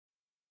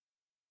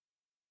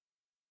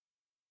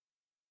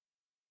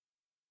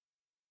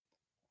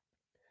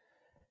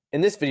In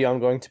this video, I'm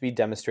going to be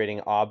demonstrating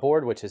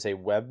Whiteboard, which is a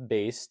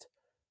web-based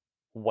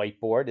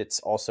whiteboard.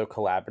 It's also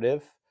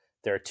collaborative.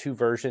 There are two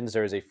versions.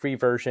 There is a free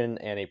version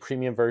and a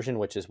premium version,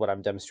 which is what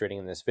I'm demonstrating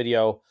in this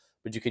video,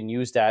 but you can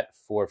use that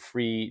for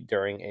free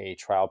during a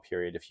trial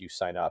period if you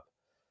sign up.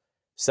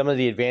 Some of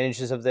the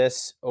advantages of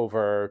this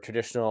over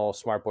traditional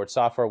smartboard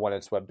software, when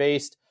it's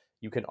web-based,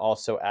 you can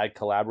also add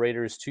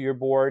collaborators to your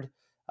board,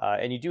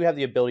 and you do have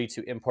the ability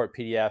to import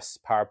PDFs,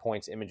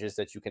 PowerPoints, images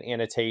that you can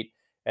annotate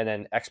and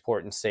then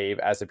export and save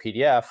as a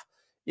PDF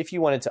if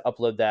you wanted to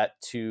upload that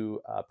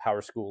to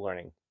PowerSchool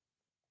Learning.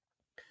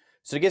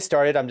 So to get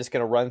started, I'm just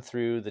going to run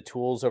through the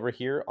tools over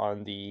here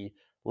on the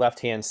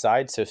left-hand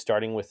side. So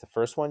starting with the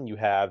first one, you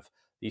have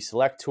the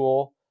select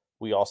tool.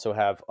 We also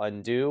have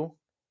undo,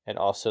 and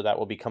also that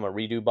will become a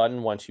redo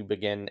button once you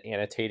begin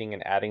annotating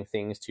and adding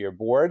things to your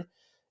board.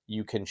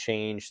 You can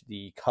change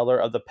the color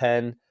of the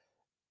pen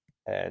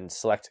and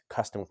select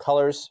custom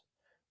colors.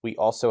 We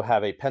also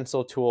have a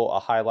pencil tool,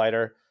 a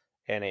highlighter,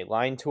 and a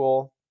line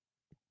tool.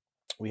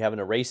 We have an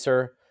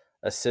eraser,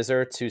 a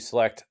scissor to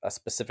select a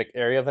specific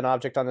area of an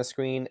object on the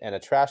screen, and a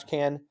trash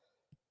can.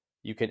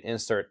 You can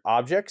insert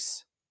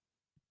objects,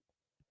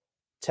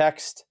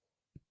 text,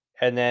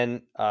 and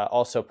then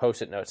also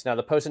post-it notes. Now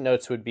the post-it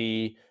notes would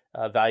be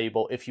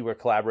valuable if you were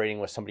collaborating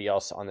with somebody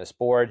else on this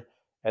board.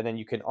 And then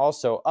you can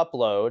also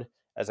upload,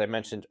 as I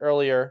mentioned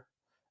earlier,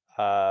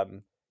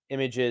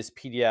 images,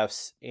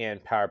 PDFs,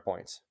 and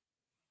PowerPoints.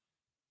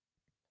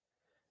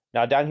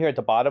 Now down here at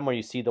the bottom where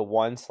you see the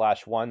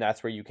 1/1,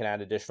 that's where you can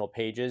add additional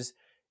pages.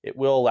 It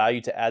will allow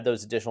you to add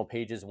those additional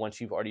pages once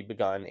you've already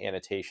begun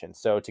annotation.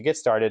 So to get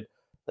started,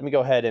 let me go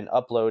ahead and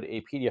upload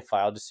a PDF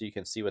file just so you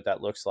can see what that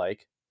looks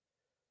like.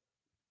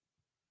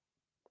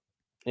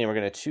 And we're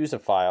going to choose a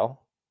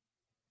file.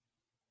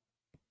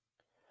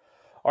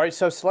 All right,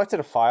 so I've selected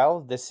a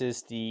file. This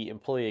is the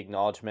employee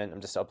acknowledgement. I'm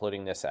just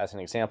uploading this as an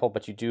example,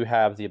 but you do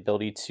have the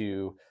ability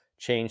to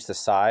change the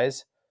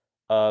size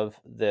of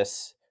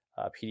this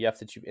PDF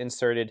that you've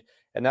inserted.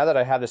 And now that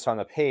I have this on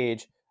the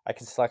page, I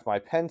can select my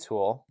pen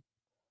tool.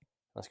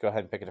 Let's go ahead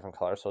and pick a different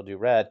color. So I'll do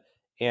red,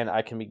 and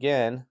I can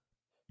begin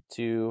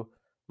to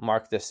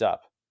mark this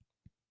up.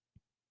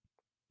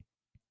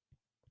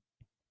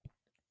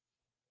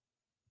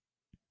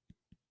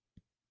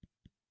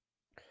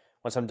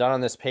 Once I'm done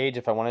on this page,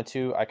 if I wanted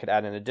to, I could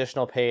add an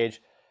additional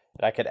page,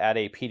 and I could add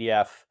a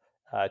PDF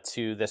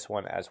to this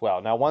one as well.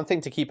 Now, one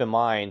thing to keep in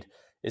mind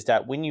is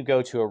that when you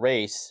go to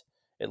erase,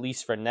 at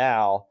least for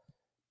now,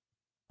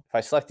 if I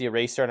select the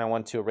eraser and I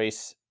want to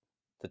erase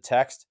the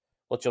text,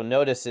 what you'll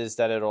notice is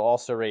that it'll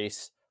also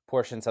erase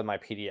portions of my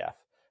PDF.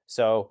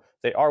 So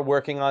they are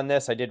working on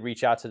this. I did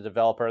reach out to the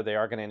developer. They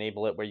are going to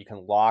enable it where you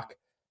can lock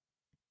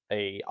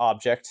a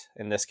object,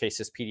 in this case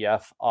this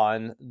PDF,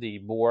 on the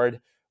board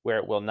where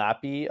it will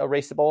not be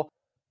erasable.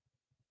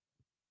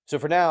 So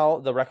for now,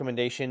 the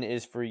recommendation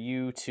is for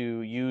you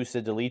to use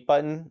the delete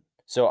button.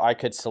 So I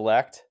could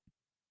select,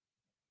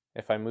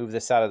 if I move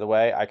this out of the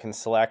way, I can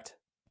select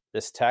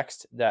this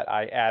text that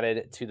I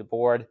added to the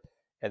board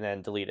and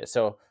then delete it.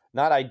 So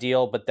not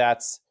ideal, but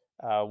that's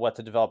what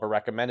the developer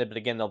recommended. But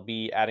again, they'll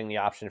be adding the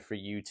option for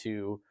you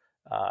to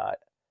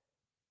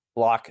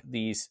lock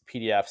these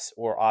PDFs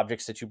or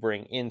objects that you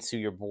bring into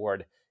your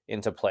board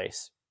into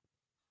place.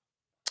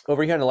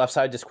 Over here on the left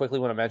side, just quickly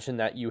want to mention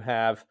that you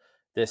have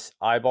this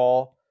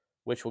eyeball,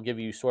 which will give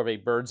you sort of a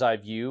bird's eye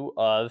view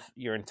of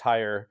your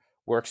entire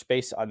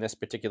workspace on this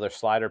particular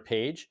slider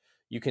page.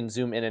 You can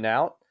zoom in and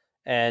out,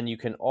 and you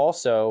can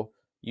also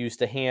use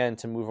the hand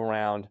to move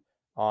around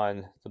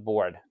on the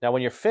board. Now,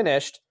 when you're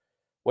finished,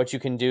 what you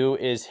can do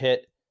is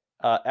hit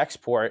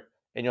export,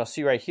 and you'll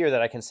see right here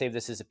that I can save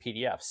this as a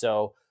PDF.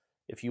 So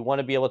if you want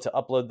to be able to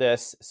upload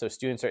this so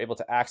students are able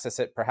to access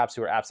it, perhaps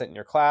who are absent in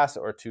your class,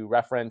 or to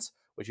reference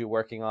what you're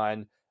working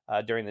on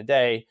during the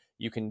day,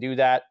 you can do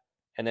that.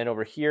 And then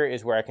over here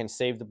is where I can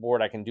save the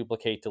board. I can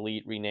duplicate,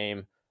 delete,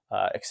 rename,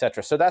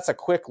 etc. So that's a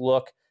quick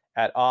look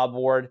at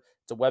Whiteboard.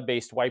 It's a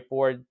web-based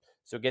whiteboard.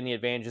 So again, the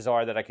advantages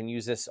are that I can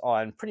use this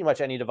on pretty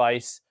much any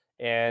device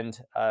and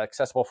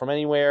accessible from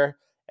anywhere.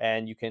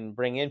 And you can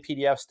bring in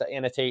PDFs to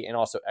annotate and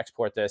also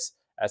export this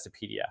as a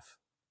PDF.